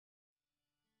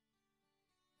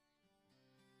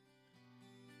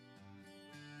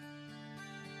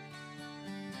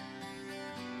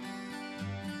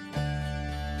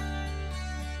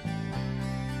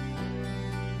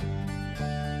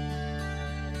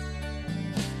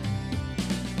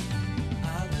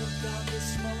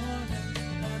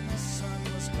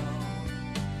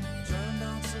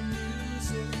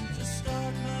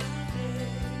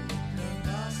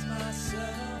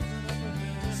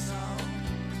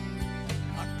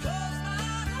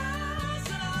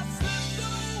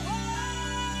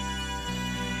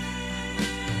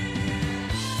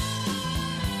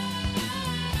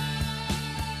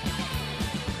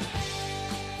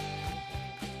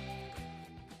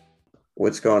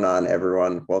What's going on,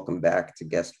 everyone? Welcome back to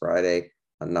Guest Friday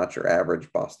on Not Your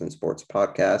Average Boston Sports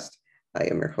Podcast. I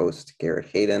am your host, Garrett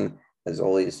Hayden. As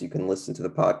always, you can listen to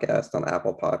the podcast on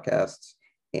Apple Podcasts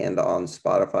and on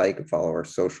Spotify. You can follow our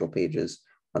social pages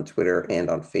on Twitter and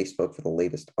on Facebook for the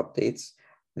latest updates.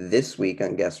 This week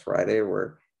on Guest Friday,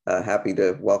 we're happy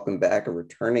to welcome back a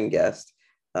returning guest,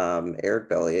 Eric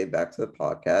Bellier, back to the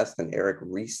podcast. And Eric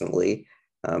recently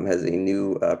has a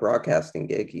new broadcasting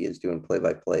gig. He is doing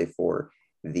play-by-play for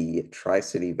the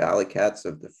Tri-City Valley Cats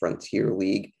of the Frontier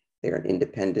League. They're an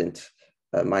independent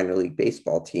minor league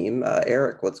baseball team.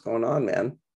 Eric, what's going on,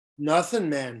 man? Nothing,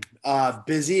 man.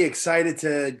 Busy, excited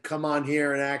to come on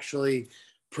here and actually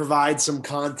provide some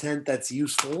content that's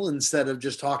useful instead of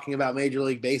just talking about Major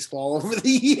League Baseball over the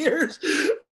years.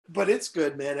 But it's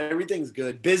good, man. Everything's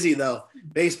good. Busy though.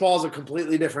 Baseball's a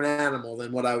completely different animal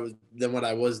than what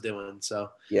I was doing.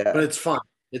 So yeah, but it's fun.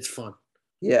 It's fun.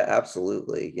 Yeah,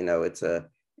 absolutely.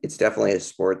 It's definitely a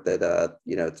sport that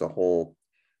it's a whole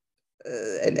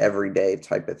an everyday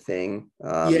type of thing.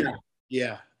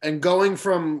 Yeah. And going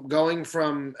from,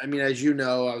 I mean, as you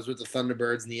know, I was with the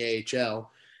Thunderbirds in the AHL,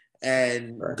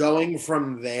 and Right. going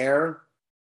from there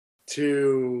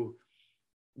to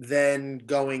then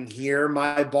going here,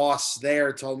 my boss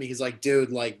there told me, he's like,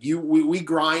 dude, like we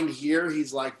grind here.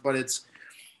 He's like, but it's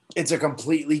a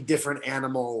completely different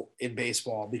animal in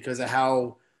baseball because of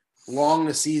how long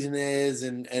the season is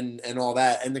and all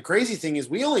that. And the crazy thing is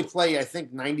we only play, I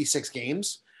think, 96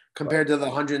 games compared to the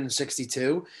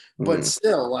 162, but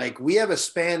still, like, we have a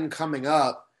span coming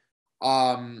up.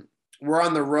 We're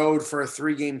on the road for a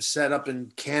 3-game setup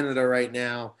in Canada right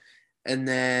now. And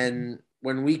then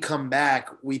when we come back,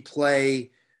 we play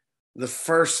the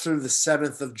 1st through the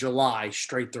 7th of July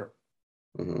straight through.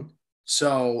 Mm-hmm.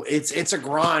 So it's a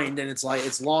grind, and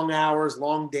it's long hours,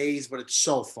 long days, but it's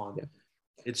so fun. Yeah.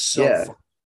 It's so fun.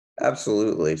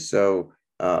 Absolutely. So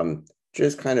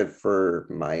just kind of for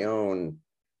my own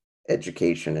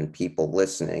education and people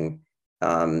listening,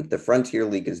 the Frontier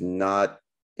League is not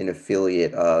an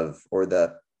affiliate of, or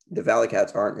the Valley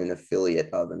Cats aren't an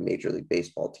affiliate of a Major League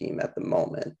Baseball team at the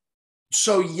moment.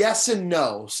 So yes and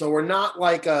no. So we're not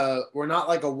like a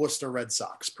Worcester Red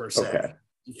Sox per se,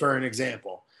 for an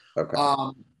example. Okay.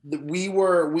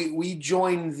 We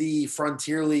joined the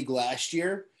Frontier League last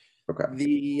year. Okay.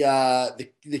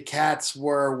 The Cats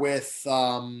were with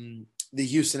the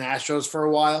Houston Astros for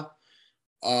a while.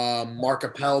 Mark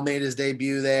Appel made his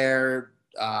debut there.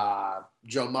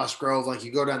 Joe Musgrove, like,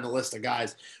 you go down the list of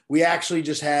guys. We actually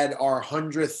just had our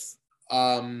 100th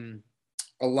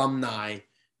alumni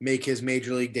make his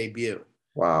Major League debut.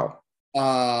 Wow.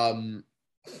 But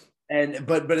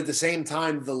at the same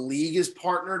time, the league is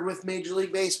partnered with Major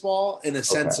League Baseball in a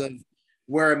sense of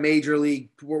we're a major league,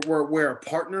 we're a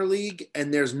partner league,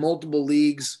 and there's multiple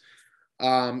leagues,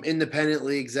 independent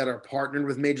leagues that are partnered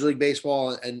with Major League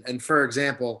Baseball. And for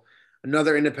example,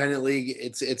 another independent league,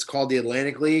 it's called the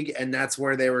Atlantic League, and that's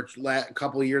where they were a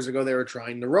couple of years ago. They were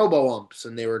trying the robo-umps,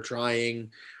 and they were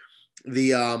trying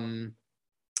the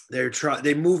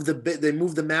they moved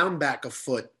the mound back a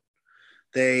foot.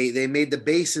 They made the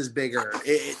bases bigger.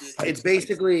 It's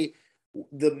basically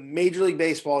the Major League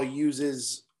Baseball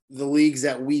uses the leagues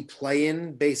that we play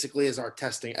in basically as our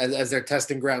testing, as their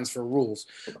testing grounds for rules.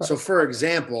 Okay. So for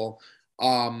example,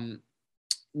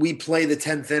 we play the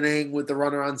 10th inning with the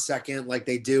runner on second, like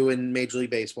they do in Major League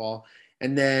Baseball.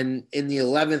 And then in the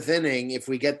 11th inning, if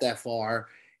we get that far,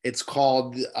 it's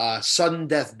called sudden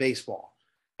death baseball.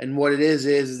 And what it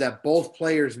is that both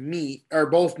players meet, or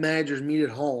both managers meet at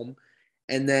home,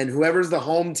 and then whoever's the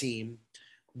home team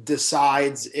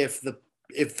decides if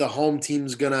the home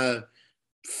team's gonna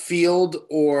field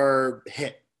or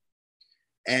hit.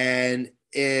 And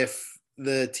if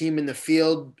the team in the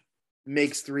field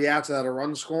makes 3 outs without a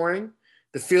run scoring,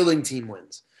 the fielding team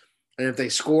wins. And if they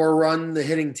score a run, the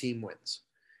hitting team wins.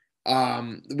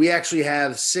 We actually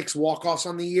have 6 walk-offs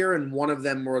on the year, and one of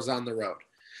them was on the road,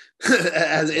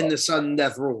 as in the sudden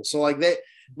death rule. So like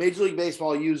Major League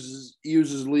Baseball uses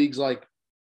leagues like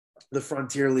the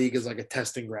Frontier League as like a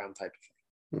testing ground type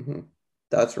of thing. Mm-hmm.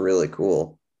 That's really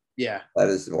cool. Yeah.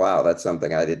 Wow. That's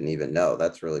something I didn't even know.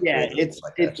 That's really cool. Yeah, it's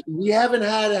we haven't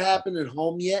had it happen at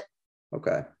home yet.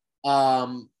 Okay.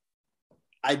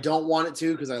 I don't want it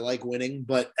to because I like winning,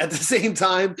 but at the same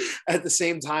time, I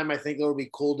think it would be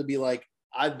cool to be like,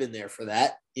 I've been there for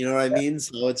that. You know what I mean?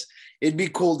 So it'd be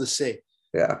cool to see.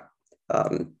 Yeah.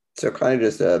 So kind of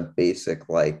just a basic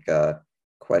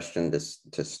question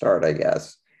to start, I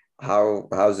guess.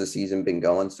 How's the season been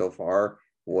going so far?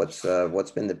 What's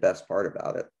been the best part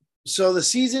about it? So the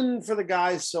season for the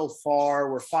guys so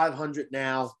far, we're 500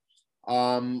 now.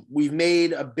 We've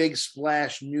made a big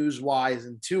splash news-wise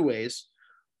in two ways.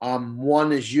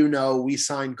 One, as you know, we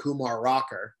signed Kumar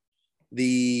Rocker,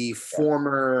 the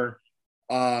former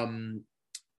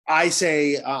I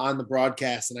say on the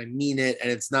broadcast, and I mean it, and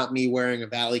it's not me wearing a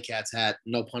Valley Cats hat,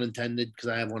 no pun intended, because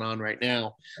I have one on right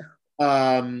now.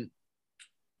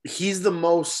 He's the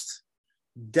most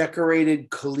decorated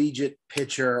collegiate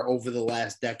pitcher over the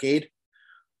last decade.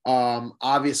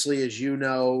 Obviously, as you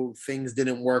know, things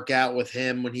didn't work out with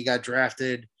him when he got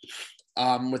drafted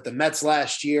with the Mets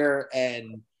last year,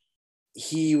 and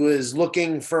he was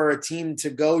looking for a team to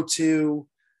go to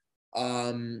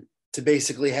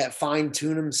basically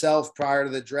fine-tune himself prior to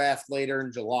the draft later in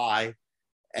July.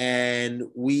 And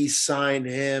we signed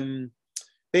him.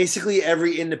 Basically,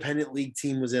 every independent league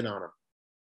team was in on him.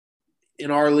 In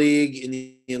our league, in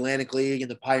the Atlantic League, in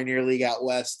the Pioneer League out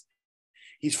west.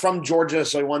 He's from Georgia,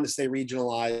 so he wanted to stay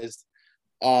regionalized.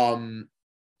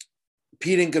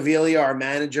 Pete Incaviglia, our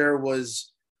manager,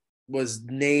 was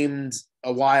named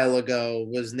a while ago,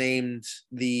 was named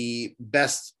the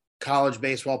best college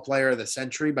baseball player of the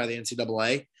century by the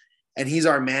NCAA. And he's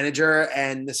our manager.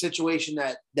 And the situation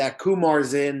that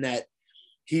Kumar's in, that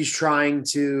he's trying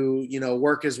to,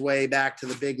 work his way back to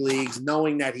the big leagues,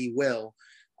 knowing that he will,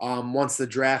 once the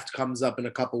draft comes up in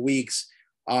a couple weeks.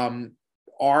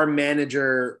 Our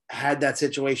manager had that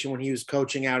situation when he was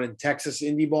coaching out in Texas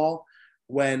Indie Ball,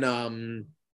 when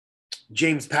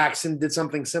James Paxton did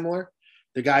something similar.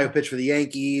 The guy who pitched for the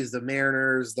Yankees, the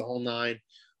Mariners, the whole nine.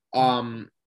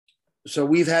 So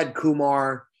we've had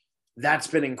Kumar. That's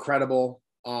been incredible.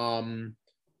 I've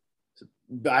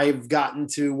gotten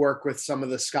to work with some of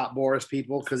the Scott Boras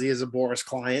people because he is a Boras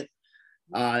client.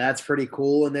 That's pretty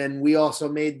cool. And then we also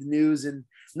made the news in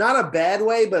not a bad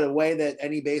way, but a way that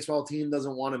any baseball team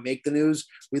doesn't want to make the news.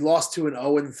 We lost to an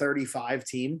 0-35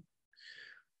 team.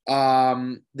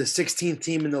 The 16th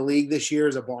team in the league this year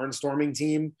is a barnstorming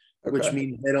team, which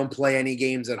means they don't play any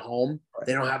games at home. Right.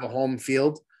 They don't have a home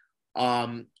field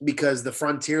because the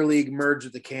Frontier League merged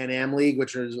with the Can-Am League,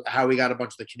 which is how we got a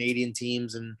bunch of the Canadian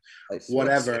teams and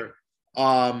whatever.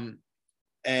 And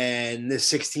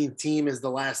this 16th team is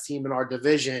the last team in our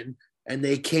division, and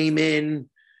they came in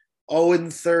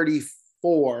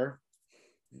 0-34.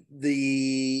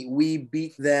 We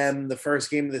beat them the first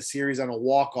game of the series on a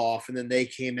walk-off, and then they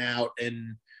came out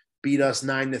and beat us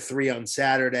 9-3 on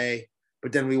Saturday,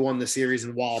 but then we won the series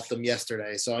and walloped them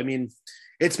yesterday. So, I mean,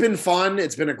 it's been fun.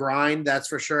 It's been a grind, that's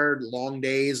for sure. Long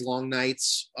days, long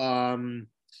nights. Being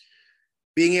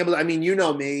able to, I mean, you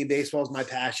know me, baseball's my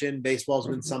passion. Baseball's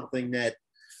been something that,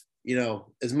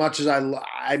 as much as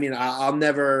I'll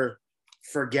never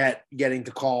forget getting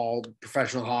to call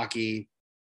professional hockey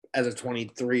as a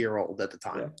 23-year-old at the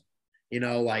time.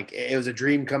 It was a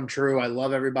dream come true. I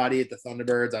love everybody at the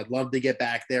Thunderbirds. I'd love to get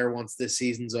back there once this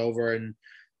season's over and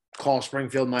call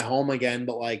Springfield my home again.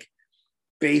 But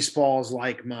baseball is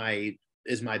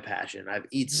my passion. I've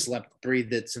slept,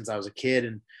 breathed it since I was a kid,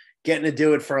 and getting to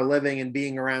do it for a living and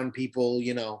being around people,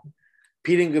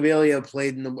 Pete Incaviglia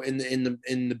played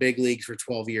in the big leagues for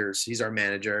 12 years. He's our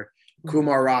manager.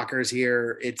 Kumar Rocker's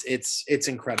here. It's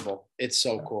incredible. It's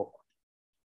so cool.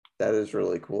 That is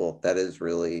really cool. That is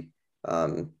really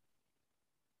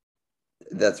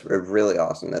that's really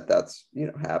awesome that's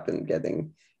happened.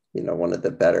 Getting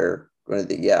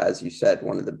as you said,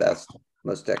 one of the best,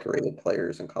 most decorated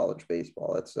players in college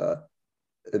baseball. It's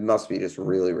it must be just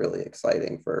really, really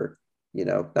exciting for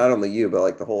not only you,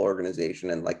 but the whole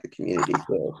organization and the community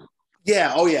too.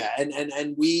 Yeah. Oh yeah.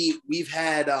 And we've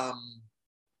had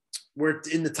we're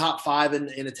in the top 5 in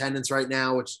attendance right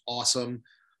now, which is awesome.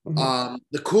 Mm-hmm.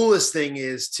 The coolest thing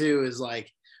is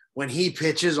when he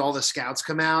pitches, all the scouts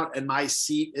come out, and my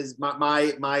seat is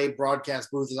my broadcast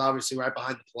booth is obviously right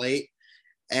behind the plate,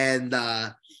 and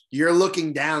you're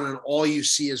looking down and all you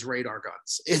see is radar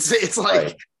guns. It's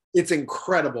right. It's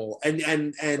incredible.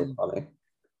 And so funny.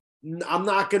 I'm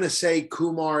not going to say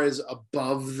Kumar is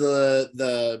above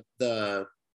the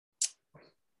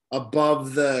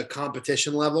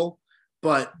competition level,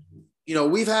 but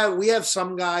we have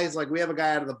some guys, we have a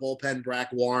guy out of the bullpen,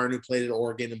 Brack Warren, who played at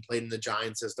Oregon and played in the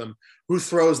Giant system, who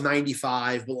throws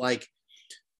 95, but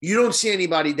you don't see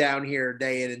anybody down here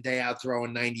day in and day out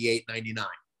throwing 98, 99.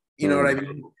 You know what I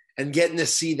mean? And getting to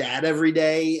see that every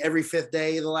day, every 5th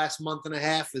day of the last month and a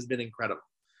half has been incredible.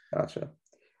 Gotcha.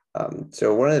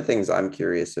 So one of the things I'm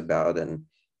curious about, and,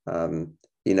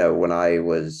 when I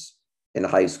was in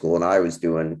high school and I was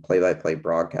doing play-by-play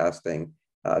broadcasting,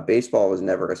 baseball was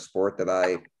never a sport that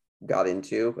I got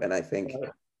into. And I think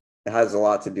it has a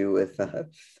lot to do with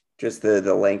just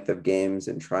the length of games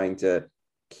and trying to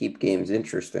keep games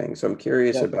interesting. So I'm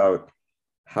curious about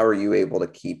how are you able to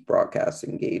keep broadcasts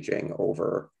engaging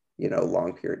over,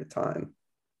 long period of time?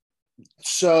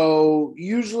 So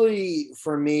usually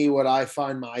for me, what I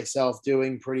find myself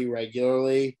doing pretty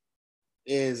regularly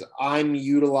is I'm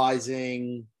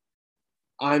utilizing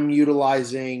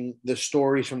the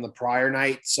stories from the prior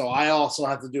night. So I also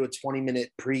have to do a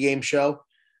 20-minute pregame show.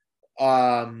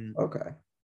 Okay.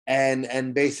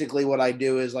 And basically what I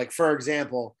do is, like, for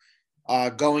example,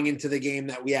 going into the game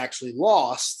that we actually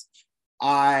lost,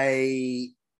 I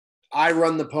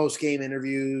run the post game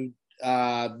interview,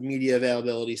 media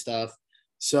availability stuff.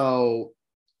 So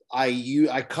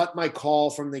I cut my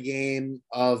call from the game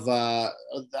of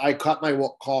I cut my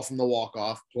call from the walk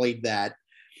off, played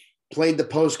the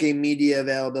post game media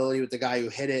availability with the guy who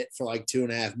hit it for like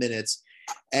 2.5 minutes,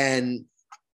 and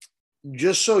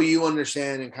just so you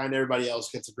understand and kind of everybody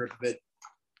else gets a grip of it,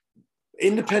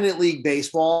 independent league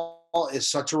baseball is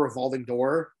such a revolving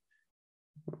door.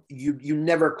 You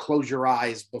never close your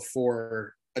eyes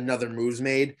before another move's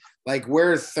made. Like,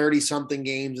 we're 30 something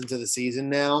games into the season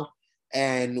now,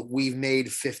 and we've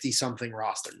made 50 something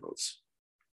roster moves.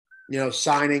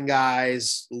 Signing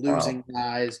guys, losing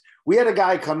guys. We had a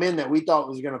guy come in that we thought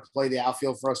was going to play the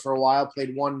outfield for us for a while,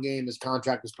 played one game, his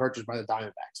contract was purchased by the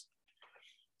Diamondbacks.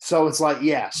 So it's like,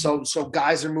 yeah, so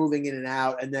guys are moving in and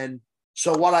out. And then,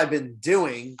 so what I've been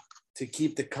doing to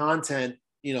keep the content,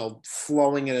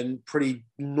 flowing at a pretty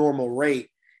normal rate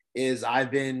is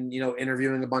I've been,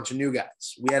 interviewing a bunch of new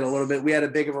guys. We had a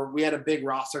big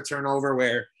roster turnover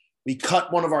where we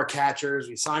cut one of our catchers.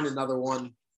 We signed another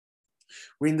one.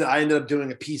 I ended up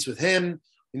doing a piece with him.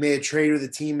 We made a trade with a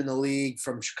team in the league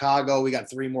from Chicago. We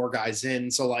got 3 more guys in.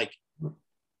 So, like,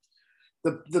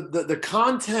 the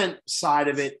content side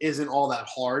of it isn't all that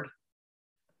hard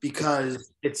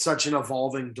because it's such an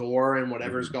evolving door and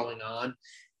whatever's going on.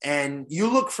 And you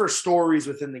look for stories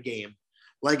within the game.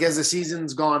 Like, as the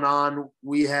season's gone on,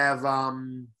 we have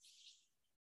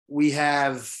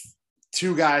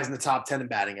 2 guys in the top 10 in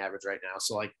batting average right now.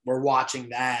 So, like, we're watching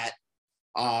that.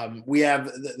 We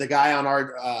have the guy on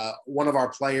our one of our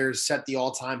players set the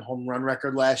all-time home run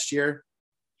record last year.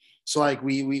 So, like,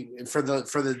 we for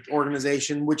the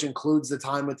organization, which includes the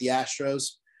time with the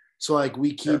Astros. So, like,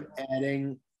 we keep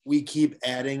adding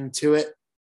to it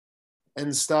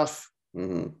and stuff.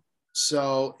 Mm-hmm.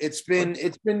 So it's been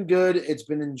good. It's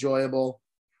been enjoyable.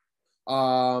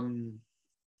 So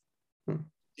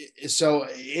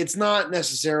it's not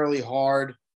necessarily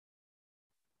hard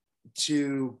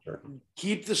to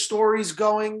keep the stories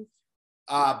going,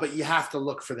 but you have to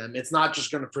look for them. It's not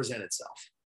just going to present itself.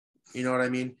 You know what I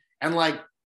mean? And, like,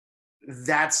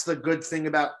 that's the good thing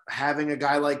about having a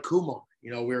guy like Kumar.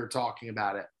 We were talking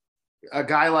about it. A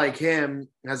guy like him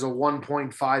has a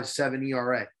 1.57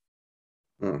 ERA.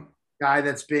 Guy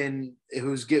that's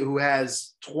who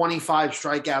has 25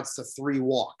 strikeouts to 3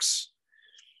 walks.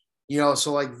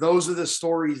 So, like, those are the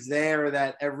stories there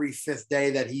that every 5th day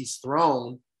that he's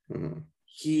thrown,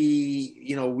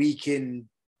 we can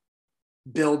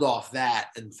build off that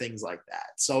and things like that.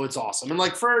 So it's awesome. And,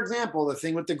 like, for example, the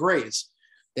thing with the Grays,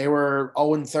 they were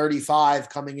 0-35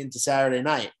 coming into Saturday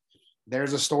night.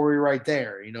 There's a story right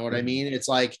there. You know what I mean? It's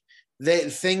like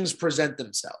things present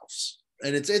themselves,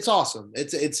 and it's awesome.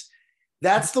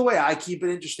 That's the way I keep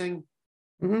it interesting.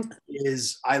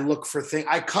 Is I look for things.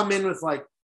 I come in with, like,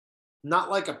 not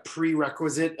like a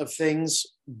prerequisite of things,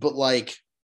 but, like,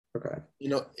 okay,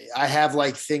 I have,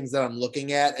 like, things that I'm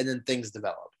looking at, and then things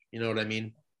develop. You know what I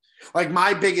mean? Like,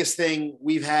 my biggest thing,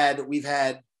 we've had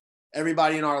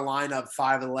everybody in our lineup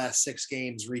 5 of the last 6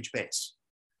 games reach base.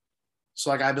 So,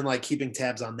 like, I've been, like, keeping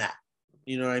tabs on that.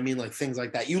 You know what I mean? Like, things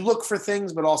like that. You look for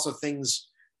things, but also things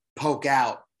poke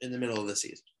out in the middle of the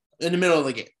season, in the middle of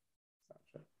the game.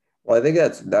 Well, I think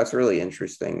that's really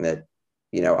interesting that,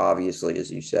 obviously,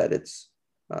 as you said, it's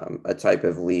a type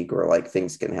of league where, like,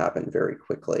 things can happen very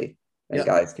quickly and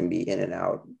guys can be in and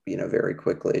out, very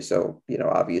quickly. So,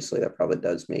 obviously that probably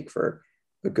does make for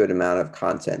a good amount of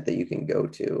content that you can go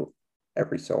to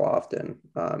every so often.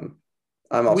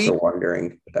 I'm also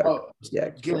wondering. Go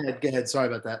ahead. Sorry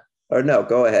about that. Oh, no,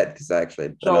 go ahead. Because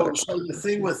actually, so the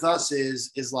thing with us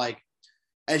is like,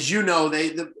 as you know,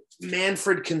 the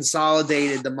Manfred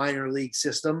consolidated the minor league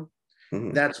system.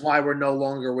 That's why we're no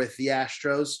longer with the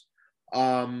Astros.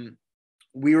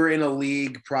 We were in a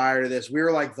league prior to this. We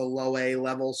were, like, the low A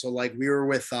level. So, like, we were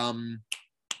with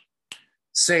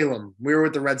Salem. We were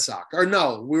with the Red Sox. Or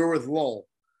no, we were with Lowell.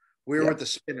 We were with the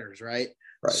Spinners, right?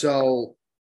 So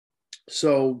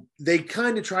they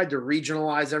kind of tried to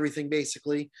regionalize everything,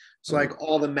 basically. So, like,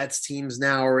 all the Mets teams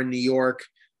now are in New York.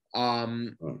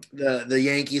 The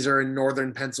Yankees are in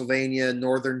northern Pennsylvania,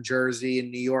 northern Jersey,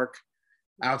 and New York.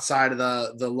 outside of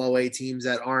the low A teams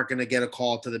that aren't going to get a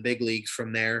call to the big leagues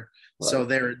from there. Right. So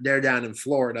they're down in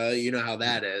Florida. You know how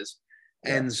that is.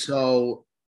 Yeah. And so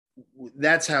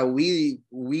that's how we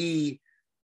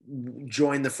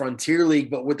joined the Frontier League,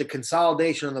 but with the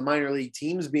consolidation of the minor league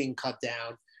teams being cut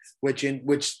down,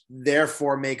 which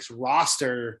therefore makes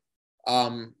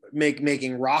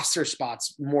making roster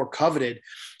spots more coveted.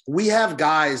 We have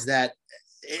guys that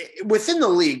within the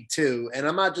league too, and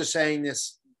I'm not just saying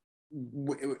this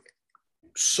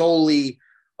solely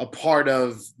a part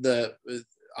of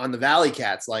on the Valley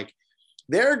Cats. Like,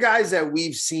 there are guys that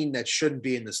we've seen that shouldn't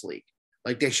be in this league.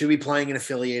 Like, they should be playing an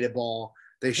affiliated ball.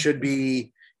 They should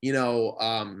be,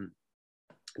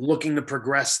 looking to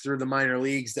progress through the minor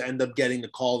leagues to end up getting the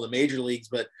call to the major leagues.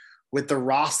 But with the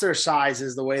roster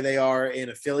sizes the way they are in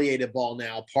affiliated ball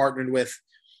now, partnered with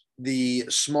the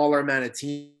smaller amount of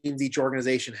teams each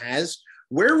organization has,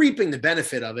 we're reaping the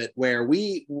benefit of it, where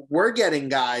we're getting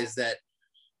guys that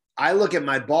I look at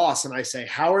my boss and I say,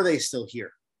 how are they still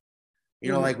here?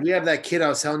 Like, we have that kid I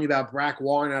was telling you about, Brack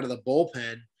Warren, out of the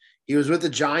bullpen. He was with the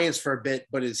Giants for a bit,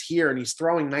 but is here, and he's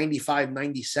throwing 95,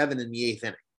 97 in the eighth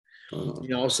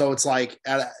inning. So it's like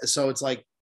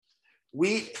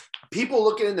people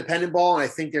look at independent ball, and I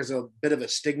think there's a bit of a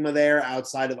stigma there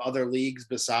outside of other leagues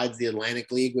besides the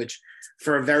Atlantic League, which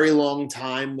for a very long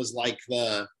time was like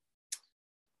the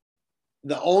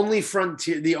only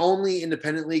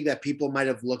independent league that people might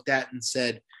have looked at and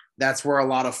said that's where a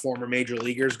lot of former major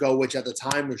leaguers go, which at the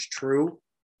time was true.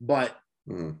 But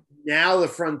now the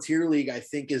Frontier League, I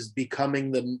think, is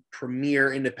becoming the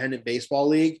premier independent baseball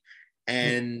league.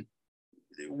 And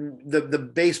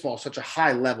the baseball is such a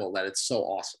high level that it's so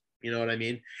awesome. You know what I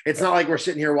mean? It's not like we're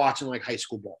sitting here watching like high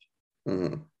school ball.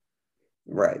 Mm-hmm.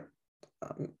 Right.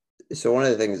 So one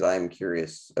of the things I'm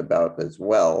curious about as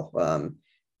well,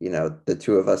 the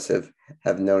two of us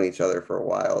have known each other for a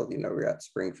while. We were at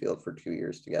Springfield for 2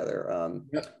 years together.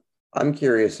 I'm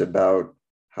curious about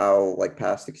how like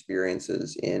past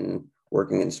experiences in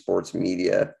working in sports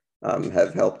media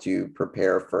have helped you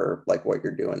prepare for like what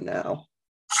you're doing now.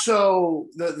 So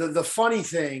the funny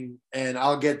thing, and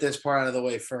I'll get this part out of the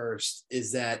way first,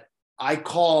 is that I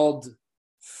called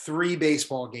 3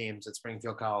 baseball games at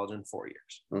Springfield College in 4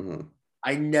 years. Mm-hmm.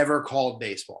 I never called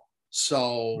baseball.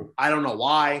 So I don't know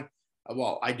why.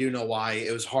 Well, I do know why.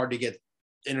 It was hard to get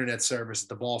internet service at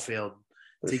the ball field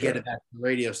get it back to the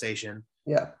radio station.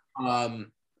 Yeah.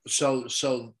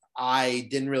 So I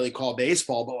didn't really call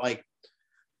baseball, but like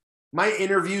my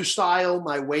interview style,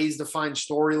 my ways to find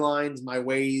storylines, my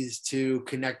ways to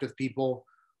connect with people.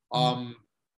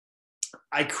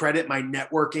 I credit my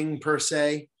networking per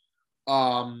se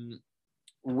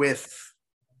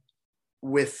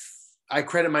I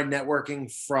credit my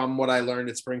networking from what I learned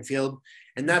at Springfield.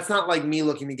 And that's not like me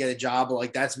looking to get a job, but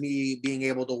like that's me being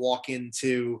able to walk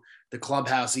into the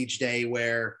clubhouse each day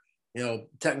where,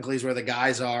 technically is where the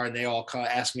guys are, and they all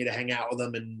ask me to hang out with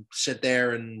them and sit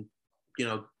there and,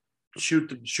 shoot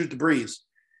the breeze.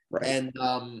 Right. And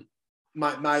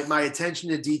my attention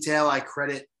to detail, I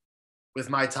credit with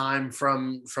my time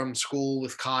from school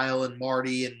with Kyle and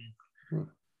Marty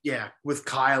with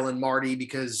Kyle and Marty,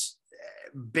 because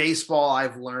baseball,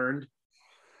 I've learned,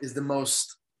 is the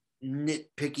most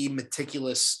nitpicky,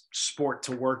 meticulous sport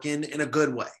to work in a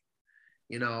good way,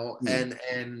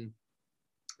 and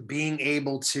being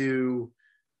able to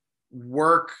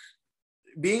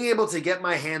get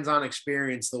my hands-on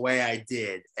experience the way I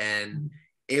did, and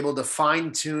able to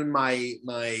fine-tune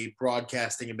my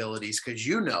broadcasting abilities. Cause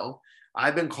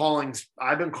I've been calling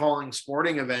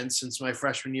sporting events since my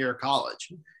freshman year of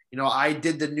college. I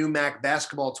did the NEWMAC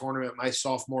basketball tournament my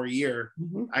sophomore year.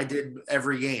 Mm-hmm. I did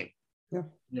every game. Yeah.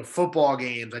 Football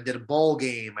games. I did a bowl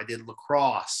game. I did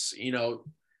lacrosse.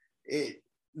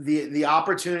 The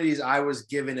opportunities I was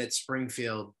given at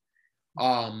Springfield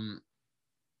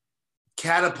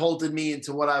catapulted me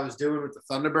into what I was doing with the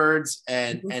Thunderbirds.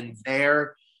 And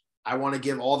there, I want to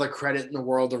give all the credit in the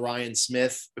world to Ryan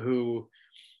Smith, who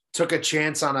took a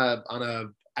chance on a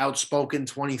outspoken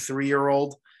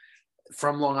 23-year-old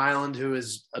from Long Island who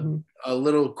is a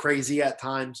little crazy at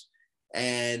times,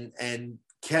 and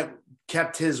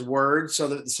kept his word. So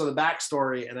the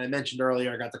backstory, and I mentioned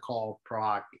earlier, I got the call pro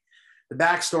hockey. The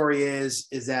backstory is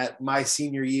that my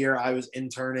senior year, I was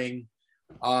interning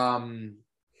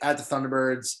at the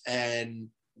Thunderbirds, and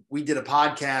we did a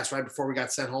podcast right before we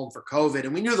got sent home for COVID,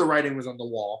 and we knew the writing was on the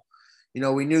wall.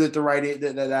 We knew that the writing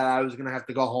that I was going to have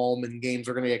to go home and games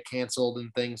were going to get canceled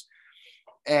and things.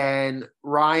 And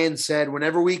Ryan said,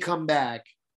 whenever we come back,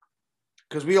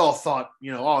 because we all thought,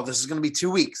 this is going to be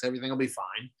 2 weeks, everything will be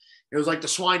fine. It was like the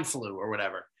swine flu or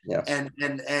whatever. Yeah. And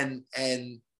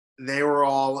they were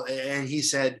all, and he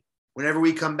said, whenever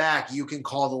we come back, you can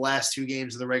call the last 2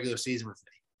 games of the regular season with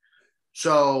me.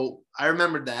 So I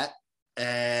remembered that,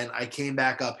 and I came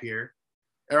back up here,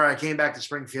 or I came back to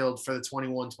Springfield for the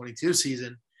 21-22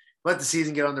 season, let the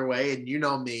season get underway. And you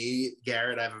know me,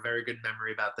 Garrett, I have a very good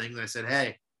memory about things. I said,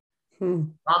 hey,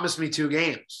 promise me 2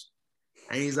 games.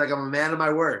 And he's like, I'm a man of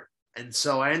my word. And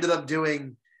so I ended up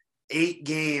doing 8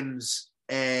 games,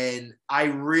 and I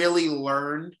really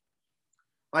learned.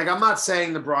 Like, I'm not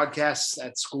saying the broadcasts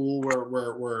at school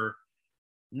were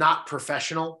not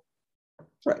professional,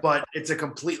 Right. but it's a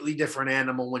completely different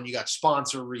animal when you got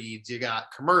sponsor reads, you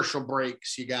got commercial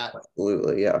breaks, you got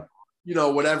Absolutely, yeah.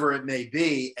 whatever it may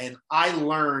be. And I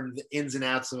learned the ins and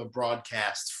outs of a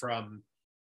broadcast from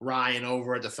Ryan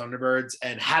over at the Thunderbirds,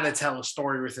 and how to tell a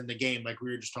story within the game, like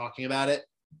we were just talking about it.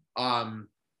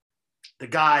 The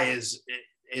guy is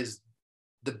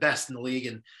the best in the league.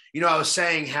 And, I was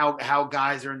saying how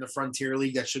guys are in the Frontier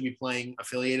League that should be playing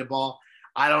affiliated ball.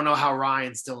 I don't know how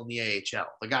Ryan's still in the AHL.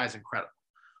 The guy's incredible.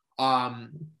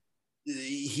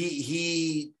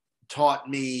 He taught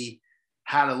me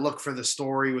how to look for the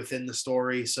story within the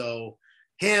story. So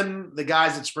him, the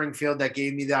guys at Springfield that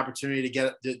gave me the opportunity to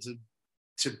get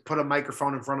to put a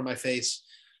microphone in front of my face.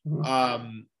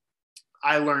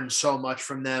 I learned so much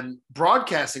from them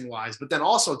broadcasting wise, but then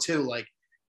also too, like,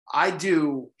 I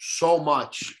do so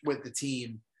much with the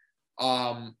team.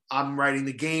 I'm writing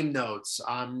the game notes.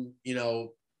 I'm,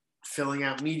 filling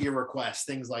out media requests,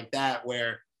 things like that,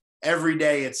 where every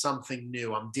day it's something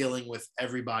new. I'm dealing with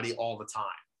everybody all the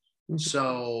time.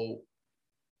 So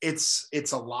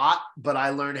it's a lot, but I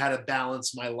learned how to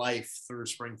balance my life through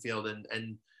Springfield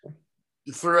and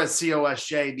through a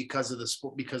COSJ because of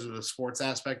the sports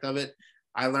aspect of it.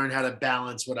 I learned how to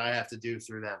balance what I have to do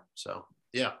through them. So,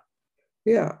 yeah.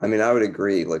 Yeah, I mean, I would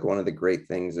agree. Like, one of the great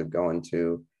things of going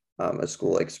to a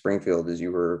school like Springfield is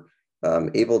you were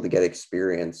able to get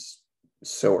experience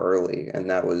so early. And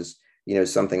that was,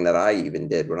 something that I even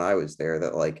did when I was there,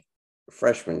 that like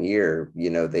freshman year,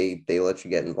 they let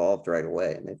you get involved right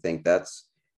away. And I think that's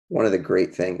one of the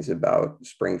great things about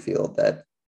Springfield, that,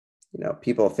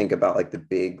 people think about like the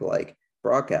big like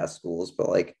broadcast schools, but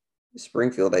like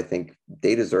Springfield, I think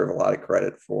they deserve a lot of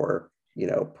credit for,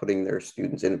 putting their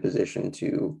students in a position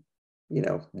to,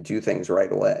 do things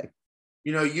right away.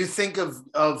 You think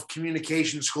of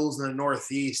communication schools in the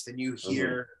Northeast, and you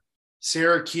hear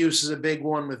Syracuse is a big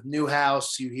one with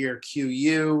Newhouse. You hear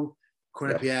QU,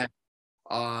 Quinnipiac.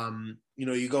 Yep.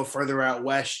 You go further out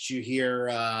west, you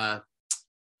hear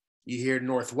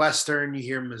Northwestern, you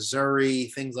hear Missouri,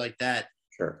 things like that.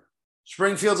 Sure.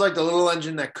 Springfield's like the little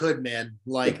engine that could, man.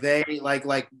 Like they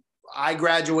like I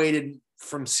graduated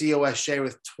from COSJ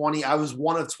with 20. I was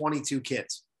one of 22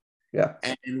 kids. Yeah.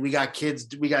 And we got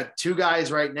 2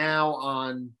 guys right now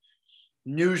on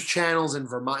news channels in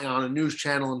Vermont, on a news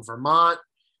channel in Vermont.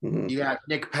 Mm-hmm. You got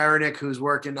Nick Pernick, who's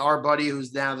working, our buddy,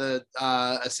 who's now the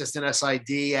assistant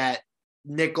SID at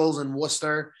Nichols and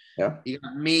Worcester. Yeah. You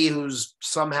got me, who's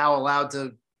somehow allowed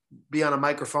to be on a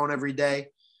microphone every day.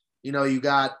 You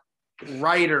got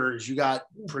writers, you got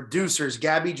producers.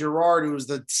 Gabby Gerard, who was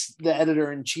the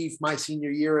editor in chief my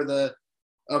senior year of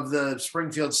the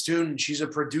Springfield Student, she's a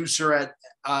producer at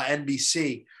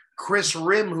NBC. Chris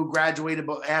Rim, who graduated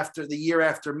after the year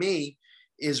after me,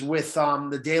 is with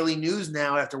the Daily News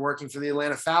now after working for the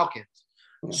Atlanta Falcons.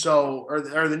 So, or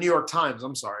the New York Times,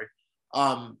 I'm sorry.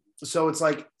 So it's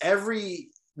like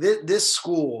this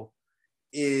school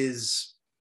gives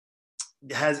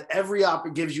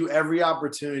you every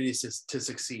opportunity to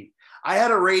succeed. I had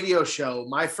a radio show,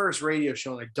 my first radio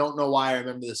show, and I don't know why I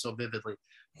remember this so vividly,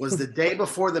 was the day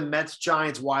before the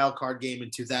Mets-Giants wild card game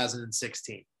in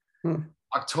 2016.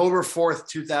 October 4th,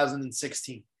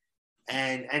 2016.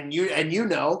 And you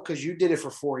know, because you did it for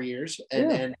 4 years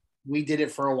and we did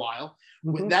it for a while.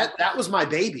 Mm-hmm. That was my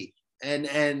baby.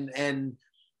 And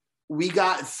we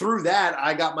got through that.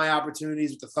 I got my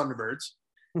opportunities with the Thunderbirds.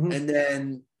 Mm-hmm. And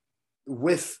then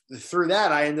through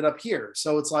that, I ended up here.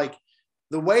 So it's like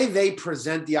the way they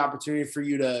present the opportunity for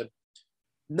you to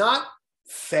not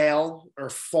fail or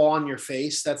fall on your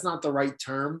face. That's not the right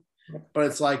term, but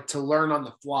it's like to learn on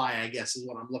the fly, I guess, is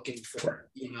what I'm looking for.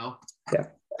 Yeah.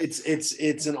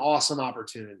 It's an awesome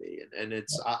opportunity, and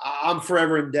I'm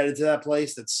forever indebted to that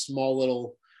place. That small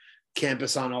little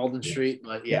campus on Alden Street.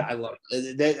 But I love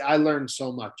it. I learned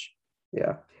so much.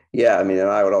 Yeah. I mean, and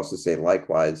I would also say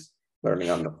likewise, learning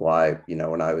on the fly.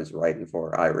 When I was writing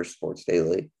for Irish Sports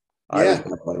Daily, I was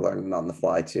definitely learning on the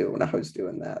fly too when I was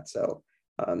doing that. So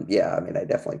I mean, I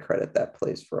definitely credit that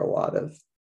place for a lot of,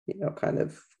 kind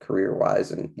of career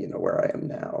wise and, where I am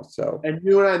now. So, and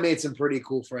you and I made some pretty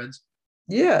cool friends.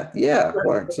 Yeah,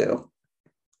 one or two.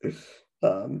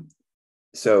 Um,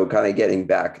 so kind of getting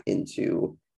back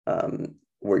into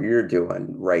what you're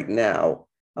doing right now,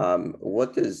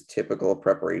 what does typical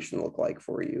preparation look like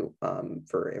for you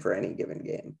for any given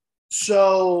game?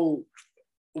 So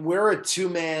we're a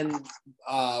two-man.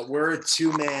 How do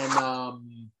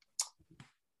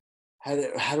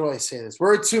I say this?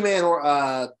 We're a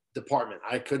two-man department.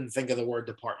 I couldn't think of the word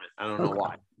department. I don't know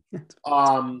why.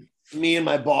 Me and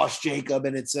my boss Jacob,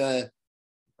 and it's a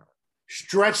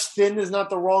stretched thin is not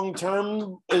the wrong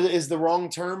term. Is the wrong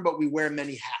term, but we wear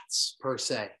many hats per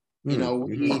se. You know,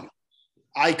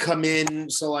 I come in.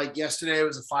 So like yesterday, it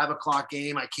was a 5 o'clock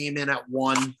game. I came in at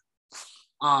 1.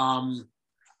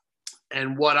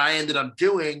 And what I ended up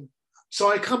doing, so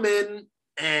I come in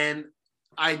and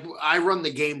I run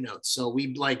the game notes. So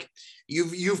we like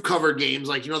you've covered games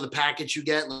like the package you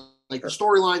get like the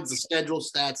storylines, the schedule,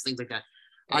 stats, things like that.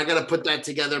 I got to put that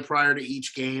together prior to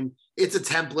each game. It's a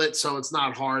template, so it's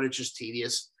not hard. It's just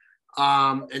tedious.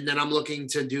 And then I'm looking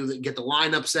to get the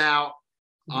lineups out,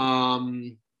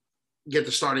 get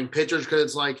the starting pitchers because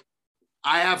it's like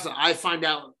I find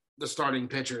out the starting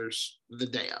pitchers the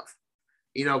day of.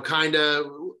 Kind of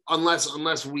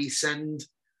unless we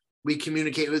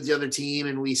communicate with the other team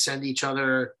and we send each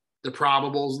other the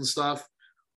probables and stuff.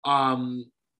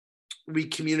 We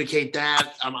communicate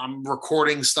that. I'm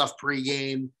recording stuff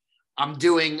pregame. I'm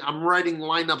writing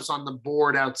lineups on the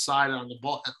board outside on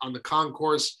the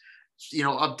concourse,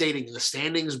 updating the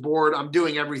standings board. I'm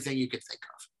doing everything you could think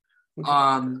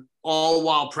of, all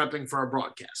while prepping for a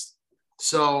broadcast.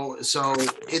 So it's a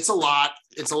lot.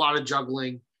 It's a lot of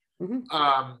juggling.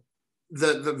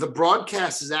 The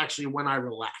broadcast is actually when I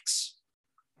relax.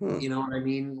 You know what I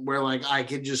mean? Where like I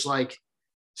could just like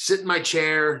sit in my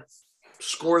chair,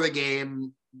 score the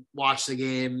game, watch the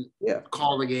game,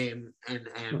 call the game, and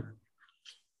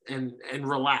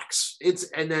relax.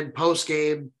 And then post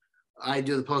game, I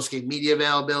do the post game media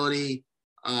availability.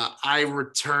 I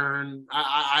return.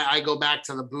 I go back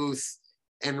to the booth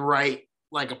and write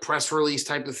like a press release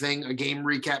type of thing, a game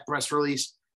recap press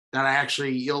release that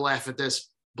you'll laugh at this.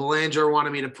 Belanger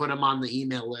wanted me to put him on the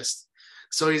email list.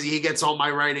 So he gets all my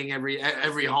writing every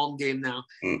home game now.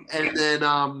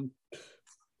 And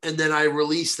then I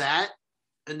release that.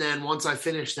 And then once I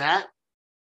finish that,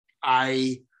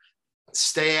 I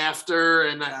stay after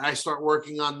and I start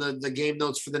working on the game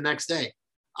notes for the next day.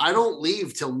 I don't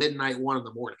leave till midnight, 1 in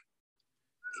the morning.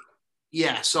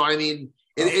 Yeah. So, I mean,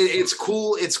 it's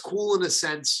cool. It's cool in a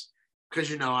sense because,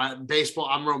 baseball,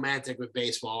 I'm romantic with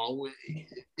baseball.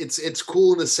 It's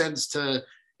cool in a sense to,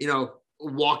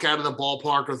 walk out of the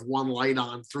ballpark with one light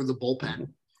on through the bullpen.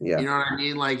 Yeah. You know what I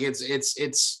mean? Like it's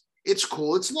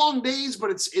cool. It's long days,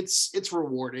 but it's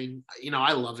rewarding.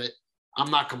 I love it. I'm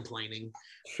not complaining.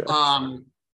 Sure.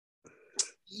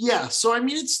 Yeah. So, I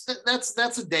mean,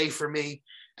 that's a day for me.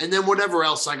 And then whatever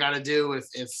else I got to do, if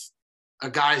a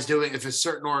guy's doing, if a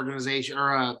certain organization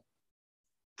or a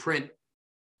print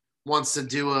wants to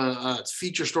do a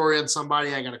feature story on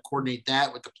somebody, I got to coordinate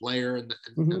that with the player and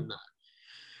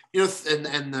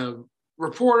the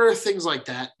reporter, things like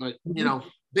that. But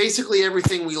basically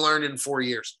everything we learned in 4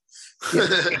 years. So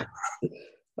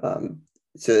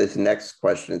this next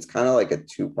question, it's kind of like a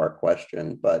 2-part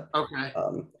question, but okay.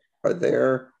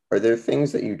 Are there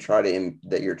things that you're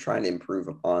trying to improve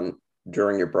upon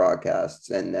during your broadcasts?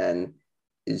 And then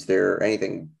is there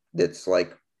anything that's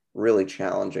like really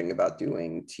challenging about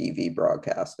doing TV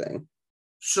broadcasting?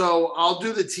 So I'll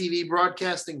do the TV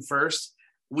broadcasting first.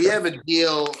 We have a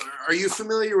deal. Are you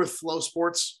familiar with Flow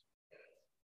Sports?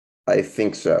 I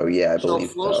think so. Yeah, I believe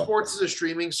so. Flow Sports is a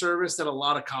streaming service that a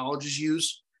lot of colleges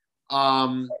use.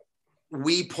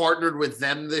 We partnered with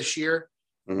them this year.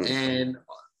 And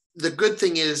the good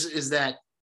thing is that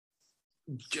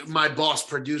my boss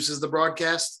produces the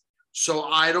broadcast, so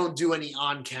I don't do any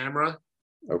on camera.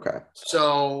 Okay.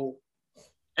 So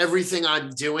everything I'm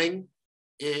doing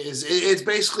it's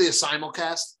basically a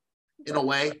simulcast in a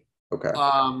way. Okay.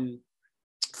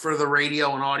 For the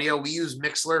radio and audio, we use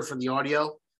Mixler for the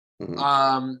audio.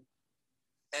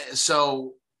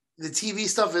 So the TV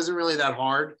stuff isn't really that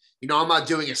hard. I'm not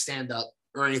doing a stand-up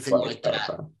or anything like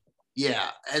that. Yeah.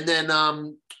 And then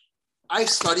I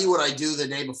study what I do the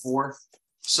day before.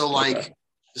 So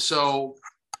so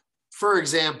for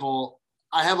example,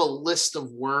 I have a list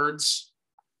of words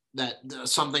that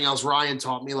something else Ryan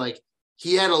taught me. Like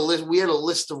we had a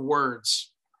list of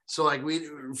words. So like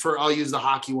I'll use the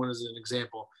hockey one as an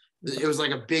example. It was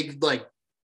like a big like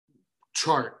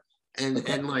chart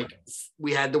and like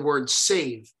we had the word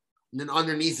save. And then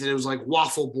underneath it was like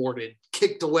waffle boarded,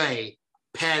 kicked away,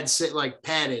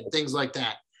 padded, things like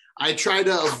that. I try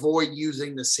to avoid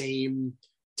using the same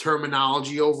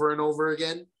terminology over and over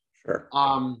again. Sure.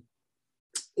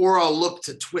 Or I'll look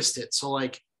to twist it. So,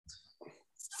 like,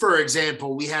 for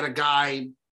example, we had a guy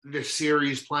this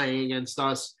series playing against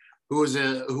us who was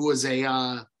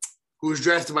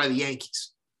drafted by the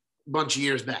Yankees a bunch of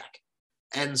years back.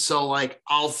 And so, like,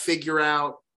 I'll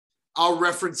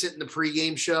reference it in the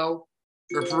pregame show,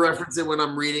 or reference it when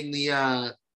I'm reading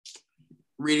the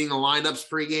lineups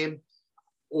pregame,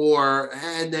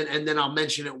 and then I'll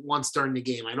mention it once during the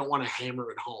game. I don't want to hammer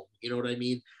it home. You know what I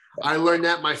mean? I learned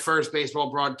that my first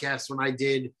baseball broadcast when I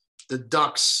did the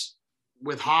Ducks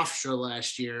with Hofstra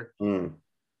last year.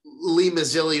 Lee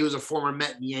Mazzilli, who was a former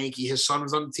Met and Yankee, his son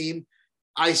was on the team.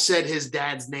 I said his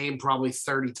dad's name probably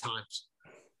 30 times.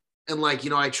 And, like,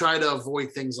 I try to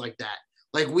avoid things like that.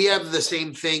 Like, we have the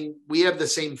same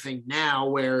thing now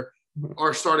where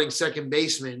our starting second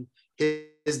baseman,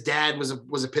 his dad was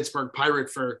a Pittsburgh Pirate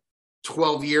for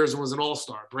 12 years and was an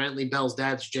all-star. Brantley Bell's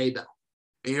dad's Jay Bell.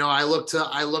 And, I look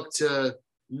to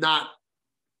not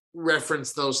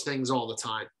reference those things all the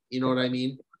time. You know what I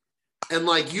mean? And,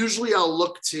 like, usually I'll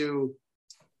look to,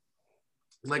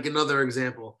 like, another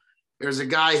example. There's a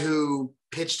guy who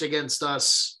pitched against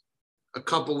us a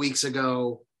couple weeks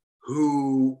ago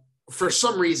who, for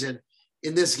some reason,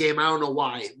 in this game, I don't know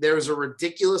why, there's a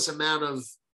ridiculous amount of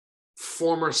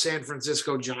former San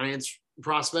Francisco Giants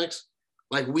prospects.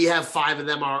 Like, we have 5 of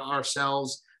them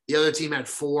ourselves. The other team had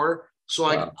 4. So,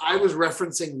 like, wow. I was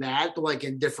referencing that, but, like,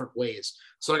 in different ways.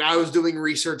 So, like, I was doing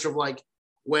research of, like,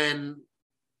 when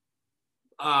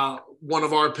one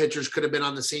of our pitchers could have been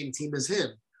on the same team as him,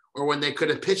 or when they could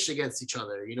have pitched against each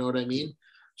other. You know what I mean?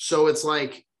 So it's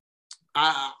like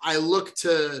I look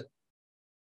to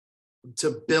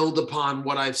build upon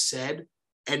what I've said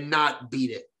and not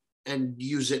beat it and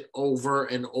use it over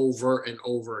and over and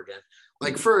over again.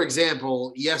 Like, for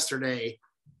example, yesterday,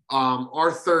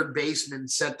 our third baseman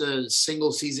set the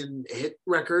single season hit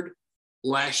record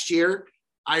last year.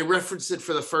 I referenced it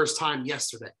for the first time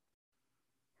yesterday.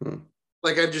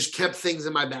 Like, I just kept things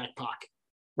in my back pocket.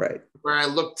 Right. Where I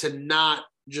look to not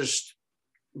just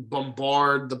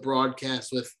bombard the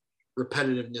broadcast with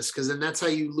repetitiveness, because then that's how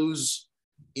you lose,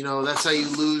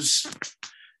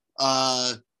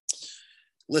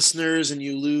 listeners, and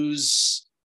you lose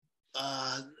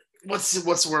what's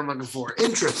the word I'm looking for?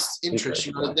 Interest.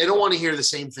 Right. They don't want to hear the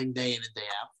same thing day in and day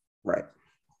out. Right.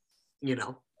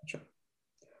 Gotcha.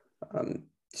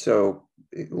 So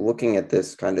looking at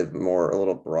this kind of a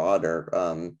little broader,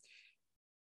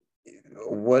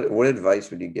 what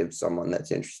advice would you give someone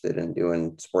that's interested in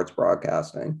doing sports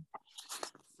broadcasting?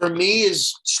 For me,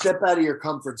 is step out of your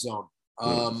comfort zone.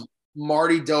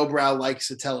 Marty Dobrow likes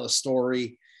to tell a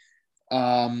story,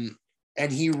 and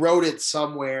he wrote it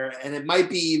somewhere, and it might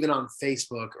be even on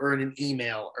Facebook or in an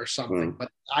email or something, but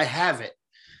I have it,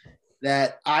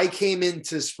 that I came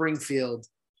into Springfield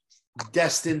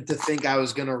destined to think I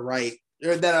was going to write,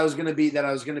 or that I was going to be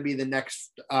the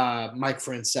next Mike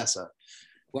Francesa.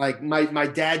 Like, my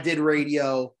dad did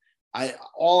radio.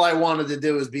 All I wanted to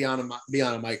do was be on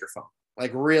a microphone,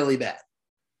 like, really bad.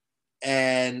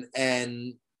 And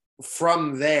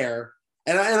from there,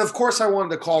 and of course I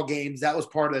wanted to call games. That was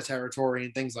part of the territory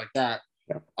and things like that.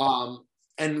 Yeah.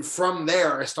 And from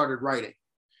there I started writing.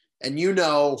 And,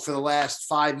 for the last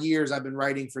 5 years, I've been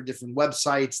writing for different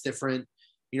websites, different,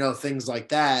 things like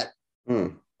that.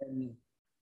 And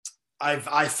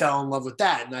I fell in love with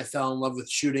that, and I fell in love with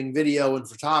shooting video and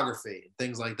photography and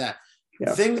things like that.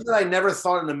 Yeah. Things that I never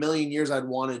thought in a million years I'd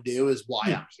want to do is why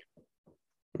I'm here.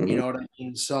 You know what I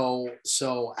mean? So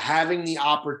having the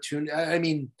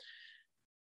opportunity,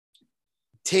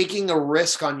 taking a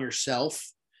risk on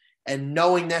yourself and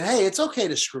knowing that, hey, it's okay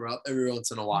to screw up every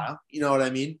once in a while. You know what I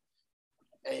mean?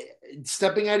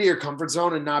 Stepping out of your comfort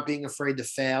zone and not being afraid to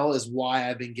fail is why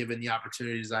I've been given the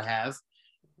opportunities I have.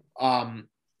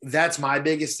 That's my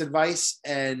biggest advice,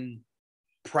 and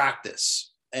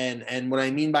practice. And what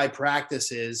I mean by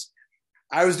practice is,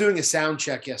 I was doing a sound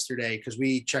check yesterday because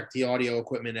we check the audio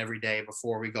equipment every day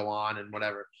before we go on and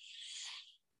whatever.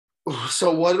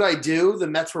 So what did I do? The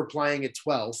Mets were playing at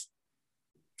 12.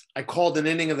 I called an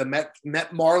inning of the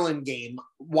Met Marlin game,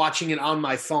 watching it on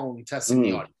my phone, testing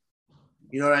the audio.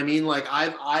 You know what I mean? Like,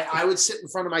 I would sit in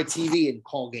front of my TV and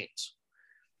call games.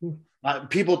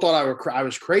 People thought I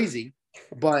was crazy,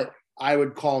 but I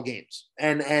would call games.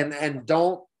 And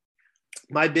don't.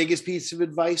 My I piece of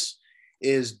advice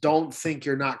is, don't think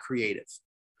you're not creative,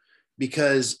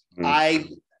 because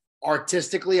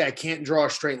artistically, I can't draw a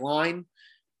straight line.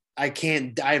 I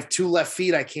have 2 left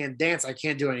feet. I can't dance. I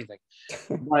can't do anything.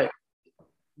 But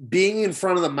being in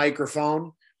front of the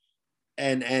microphone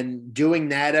and doing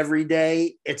that every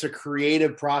day, it's a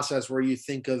creative process where you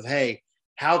think of, hey,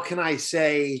 how can I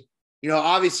say,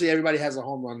 obviously everybody has a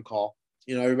home run call,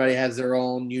 everybody has their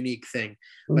own unique thing,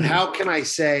 but how can I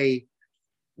say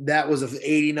that was an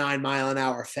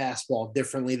 89-mile-an-hour fastball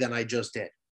differently than I just did?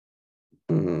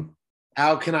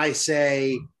 How can I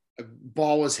say a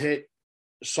ball was hit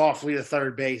softly to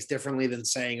third base differently than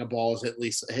saying a ball was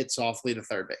hit softly to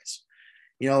third base?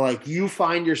 You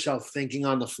find yourself thinking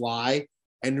on the fly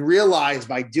and realize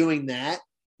by doing that,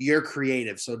 you're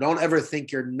creative. So don't ever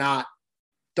think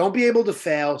don't be able to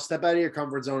fail, step out of your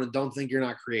comfort zone, and don't think you're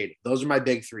not creative. Those are my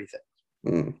big 3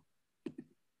 things.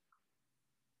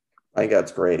 I think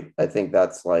that's great. I think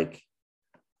that's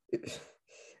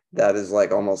that is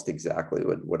almost exactly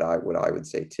what I would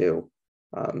say too.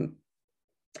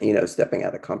 Stepping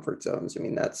out of comfort zones. I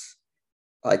mean,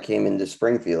 I came into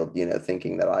Springfield,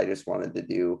 thinking that I just wanted to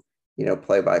do,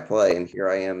 play-by-play. And here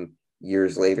I am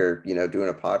years later, doing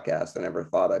a podcast. I never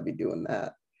thought I'd be doing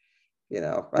that. I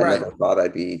never thought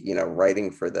I'd be,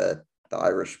 writing for the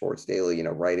Irish Sports Daily.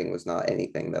 Writing was not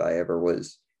anything that I ever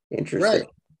was interested in.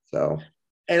 So,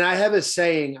 and I have a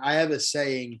saying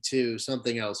too,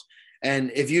 something else.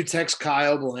 And if you text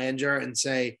Kyle Belanger and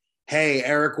say, hey,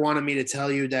 Eric wanted me to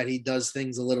tell you that he does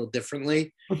things a little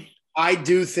differently. I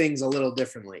do things a little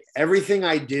differently. Everything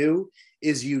I do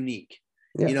is unique.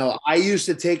 Yeah. I used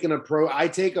to take an approach. I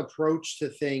take an approach to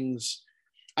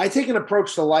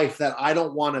life that I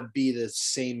don't want to be the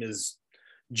same as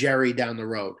Jerry down the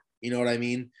road. You know what I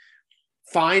mean?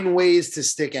 Find ways to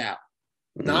stick out,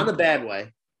 not in a bad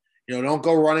way. Don't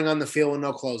go running on the field with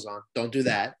no clothes on. Don't do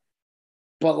that.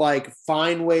 But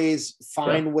find ways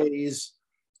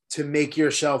to make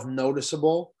yourself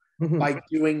noticeable by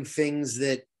doing things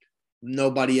that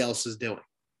nobody else is doing.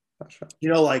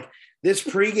 This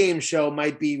pregame show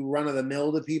might be run of the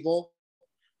mill to people,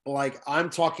 but I'm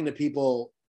talking to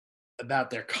people about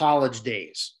their college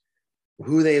days,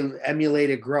 who they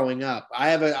emulated growing up.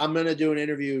 I'm going to do an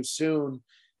interview soon,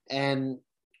 and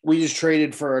we just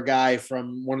traded for a guy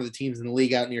from one of the teams in the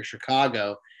league out near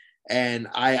Chicago, and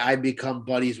I become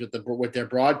buddies with their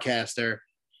broadcaster.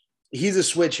 He's a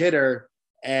switch hitter,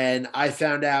 and I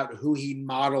found out who he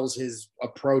models his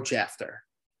approach after.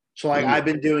 So I've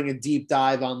been doing a deep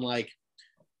dive on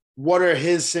what are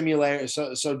his similarities.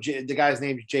 So the guy's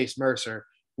name is Jace Mercer.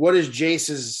 What is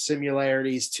Jace's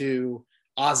similarities to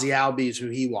Ozzie Albies, who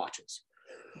he watches?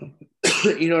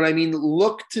 You know what I mean?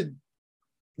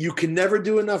 You can never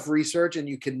do enough research, and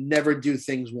you can never do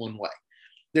things one way.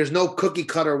 There's no cookie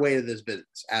cutter way to this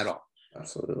business at all.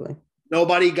 Absolutely.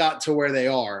 Nobody got to where they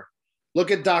are. Look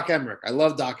at Doc Emmerich. I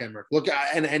love Doc Emmerich. Look,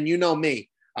 and you know me.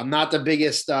 I'm not the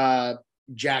biggest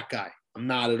Jack guy. I'm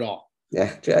not at all.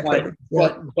 Yeah, Jack.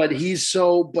 But he's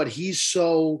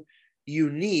so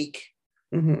unique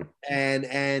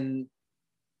and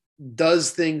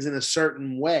does things in a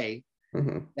certain way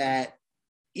that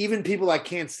even people that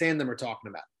can't stand them are talking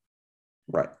about.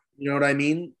 Right. You know what I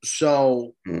mean?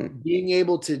 So being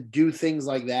able to do things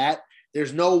like that,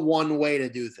 there's no one way to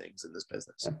do things in this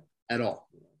business at all.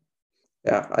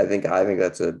 Yeah, I think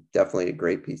that's definitely a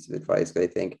great piece of advice. I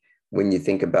think when you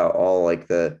think about all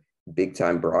the big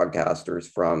time broadcasters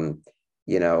from,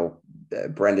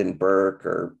 Brendan Burke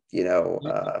or,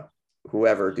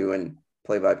 whoever doing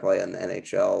play-by-play on the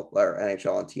NHL or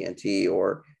NHL on TNT,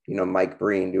 or, Mike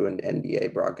Breen doing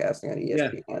NBA broadcasting on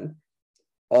ESPN. Yeah.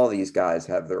 All these guys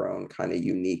have their own kind of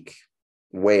unique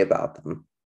way about them.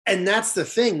 And that's the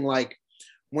thing.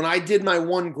 When I did my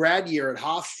one grad year at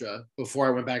Hofstra before I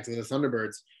went back to the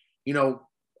Thunderbirds,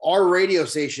 our radio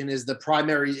station is the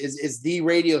primary is the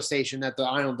radio station that the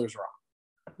Islanders are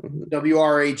on.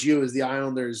 WRHU is the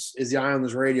Islanders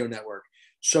radio network.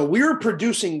 So we were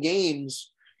producing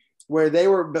games where they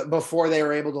were before they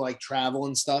were able to travel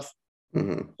and stuff. So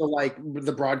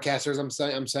the broadcasters,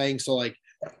 I'm saying, so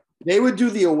they would do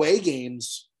the away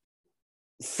games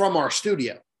from our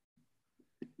studio.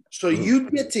 So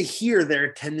you'd get to hear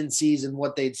their tendencies and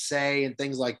what they'd say and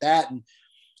things like that. And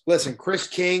listen, Chris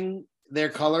King, their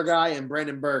color guy, and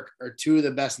Brandon Burke are two of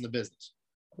the best in the business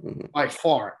by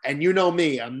far. And you know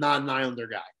me, I'm not an Islander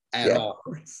guy at all.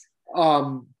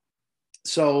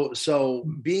 So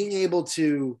being able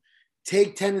to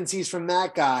take tendencies from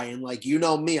that guy and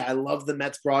me, I love the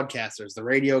Mets broadcasters, the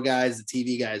radio guys, the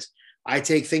TV guys. I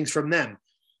take things from them.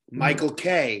 Michael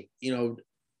Kay, Don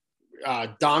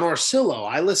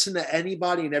Orsillo. I listen to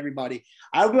anybody and everybody.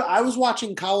 I was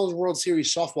watching College World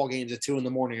Series softball games at 2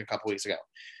 a.m. a couple weeks ago,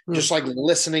 just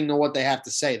listening to what they have to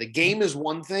say. The game is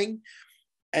one thing,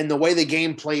 and the way the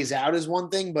game plays out is one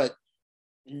thing, but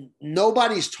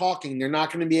nobody's talking. They're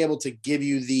not going to be able to give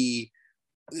you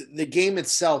the game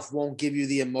itself won't give you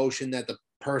the emotion that the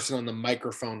person on the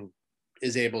microphone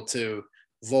is able to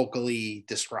vocally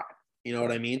describe. You know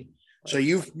what I mean? So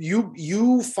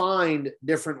you find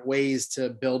different ways to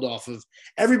build off of.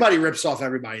 Everybody rips off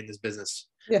everybody in this business.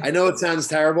 Yeah. I know it sounds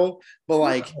terrible, but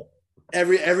like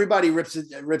everybody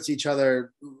rips each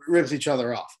other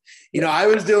off. You know, I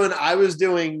was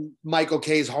doing Michael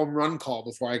K's home run call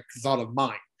before I thought of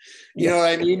mine. You know what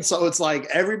I mean? So it's like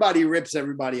everybody rips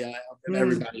everybody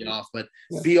off, but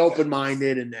be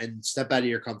open-minded and step out of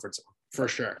your comfort zone for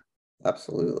sure.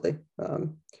 Absolutely.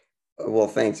 Well,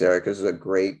 thanks, Eric. This was a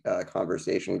great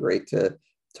conversation. Great to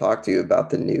talk to you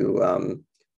about the new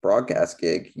broadcast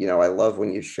gig. You know, I love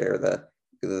when you share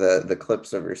the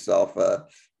clips of yourself,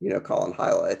 calling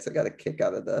highlights. I got a kick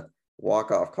out of the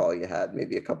walk-off call you had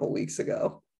maybe a couple weeks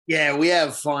ago. Yeah, we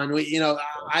have fun.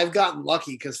 I've gotten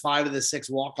lucky because 5 of the 6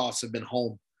 walk-offs have been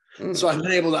home. So I've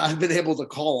been able to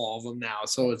call all of them now.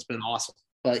 So it's been awesome.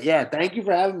 But yeah, thank you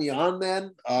for having me on,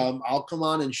 man. I'll come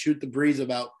on and shoot the breeze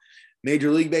about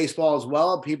Major League Baseball as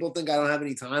well. People think I don't have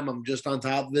any time. I'm just on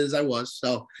top of it as I was.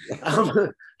 So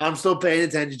I'm still paying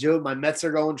attention to it. My Mets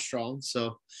are going strong.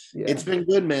 So it's been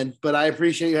good, man. But I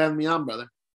appreciate you having me on, brother.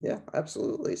 Yeah,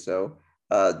 absolutely. So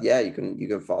you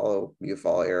can follow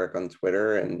Eric on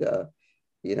Twitter and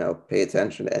pay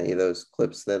attention to any of those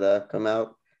clips that come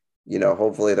out.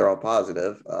 Hopefully they're all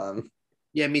positive.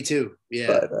 Yeah, me too. Yeah.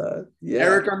 But,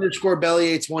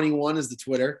 Eric_Bellier21 is the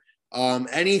Twitter.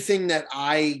 Anything that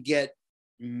I get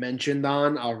mentioned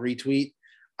on, I'll retweet.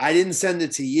 I didn't send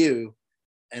it to you,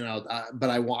 and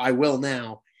I will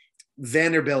now.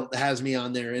 Vanderbilt has me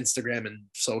on their Instagram and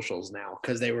socials now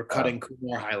because they were cutting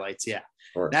more highlights. Yeah,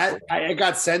 it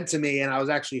got sent to me, and I was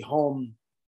actually home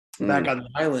back on the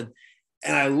island,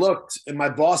 and I looked, and my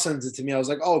boss sent it to me. I was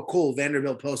like, "Oh, cool!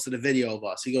 Vanderbilt posted a video of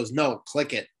us." He goes, "No,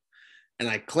 click it," and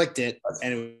I clicked it,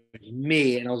 and it was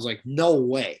me, and I was like, "No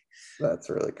way!"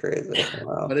 That's really crazy.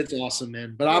 Wow. But it's awesome,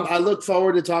 man. But I look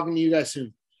forward to talking to you guys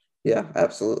soon. Yeah,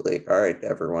 absolutely. All right,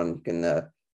 everyone can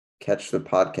catch the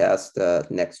podcast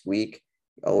next week.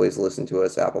 Always listen to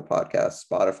us, Apple Podcasts,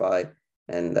 Spotify,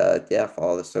 and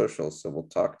follow the socials. So we'll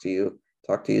talk to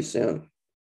you soon.